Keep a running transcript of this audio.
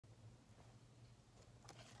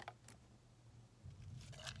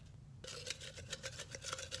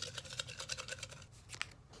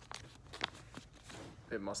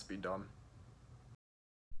it must be done.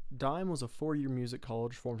 Dime was a 4-year music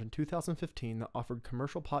college formed in 2015 that offered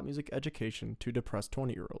commercial pop music education to depressed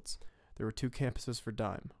 20-year-olds. There were 2 campuses for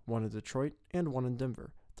Dime, one in Detroit and one in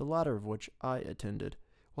Denver, the latter of which I attended.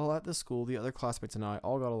 While at this school, the other classmates and I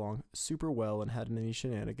all got along super well and had many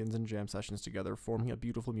shenanigans and jam sessions together, forming a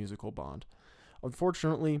beautiful musical bond.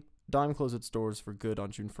 Unfortunately, Dime closed its doors for good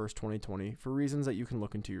on June 1st, 2020, for reasons that you can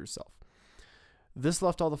look into yourself. This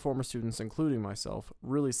left all the former students, including myself,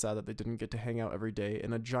 really sad that they didn't get to hang out every day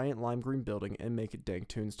in a giant lime green building and make dang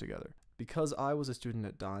tunes together. Because I was a student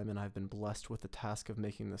at Dime and I've been blessed with the task of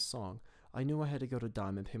making this song, I knew I had to go to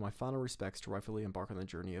Dime and pay my final respects to rightfully embark on the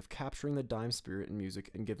journey of capturing the Dime spirit in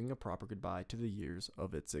music and giving a proper goodbye to the years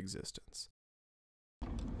of its existence.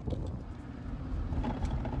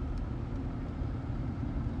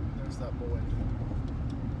 There's that boy.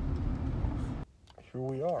 Here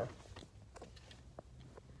we are.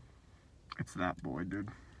 It's that boy, dude.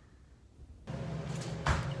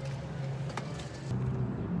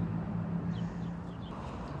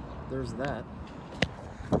 There's that.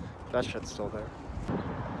 That shit's still there.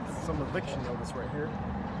 Some eviction notice right here.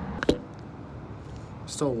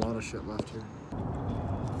 Still a lot of shit left here.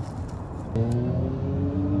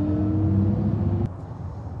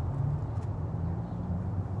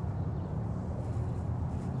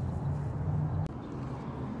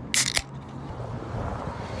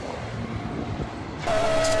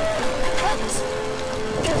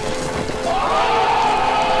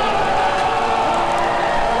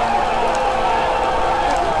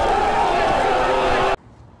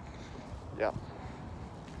 Yeah.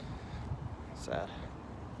 Sad.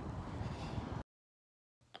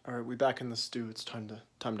 Alright, we back in the stew. It's time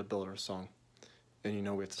to build our song. And you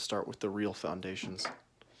know we have to start with the real foundations.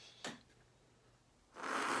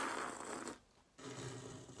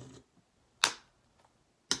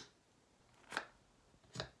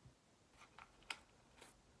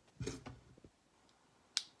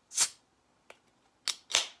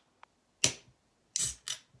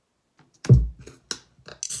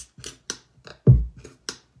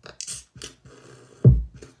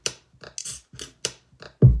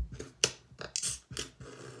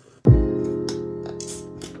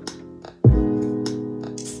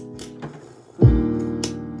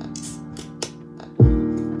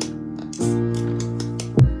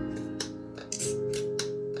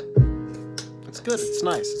 Good,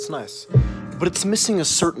 it's nice, but it's missing a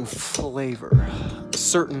certain flavor, a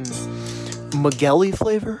certain Miguel-y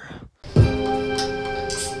flavor.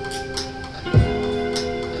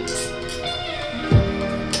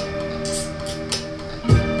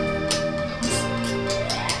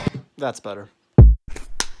 That's better.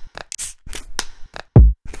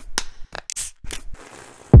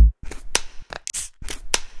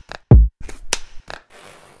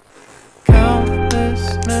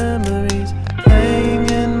 Countless memories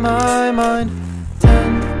in my mind,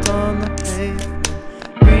 tent on the pavement,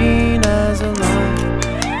 green as a line.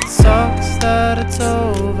 It sucks that it's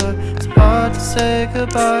over, it's hard to say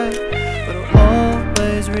goodbye, but I'll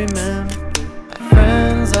always remember my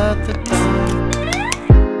friends at the time.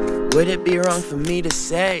 Would it be wrong for me to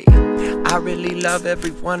say I really love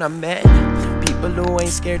everyone I met? People who ain't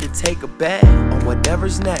scared to take a bet on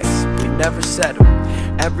whatever's next. We never settle,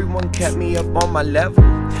 everyone kept me up on my level.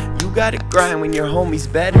 You gotta grind when your homie's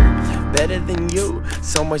better than you.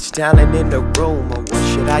 So much talent in the room, but what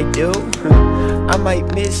should I do? I might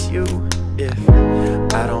miss you if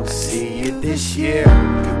I don't see you this year.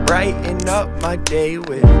 You brighten up my day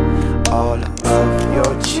with all of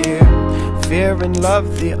your cheer. Fear and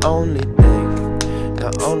love, the only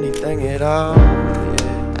thing at all,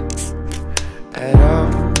 yeah, at all,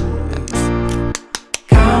 yeah.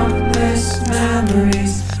 Countless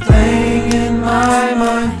memories playing in my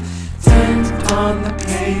mind, tent on the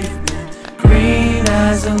pavement, green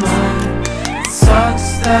as a line. It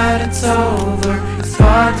sucks that it's over, it's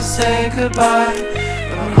hard to say goodbye,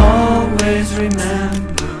 but I'll always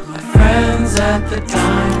remember my friends at the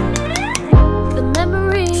time. The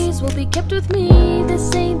memories will be kept with me,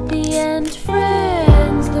 this ain't the end,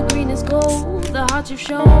 friends. The green is gold, the hearts you've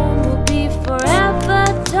shown will be forever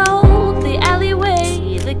told. The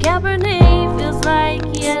alleyway, the Cabernet feels like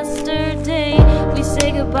yesterday. We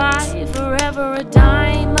say goodbye, forever a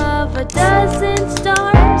dime of a dozen stars.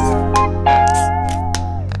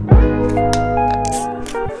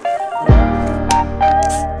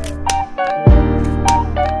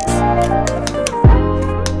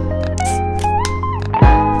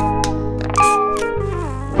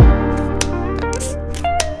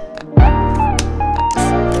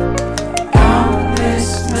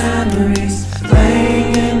 Memories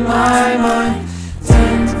playing in my mind,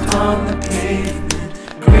 tent on the pavement,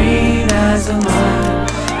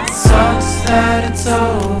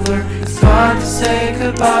 It's hard to say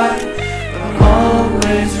goodbye, but I'll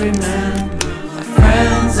always remember my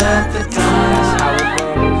friends at the time. That's how it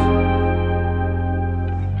goes.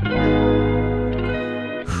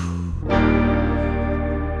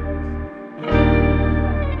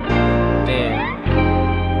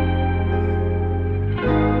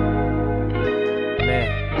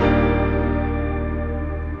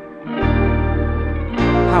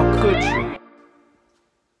 How could you?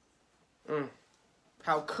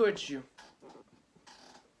 How could you?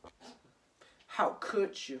 How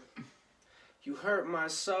could you? You hurt my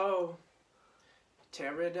soul.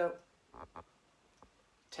 Tear it up.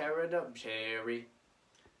 Tear it up, Jerry.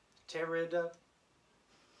 Tear it up.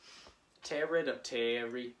 Tear it up,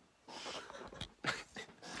 Terry.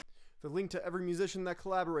 The link to every musician that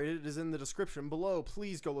collaborated is in the description below.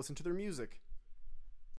 Please go listen to their music.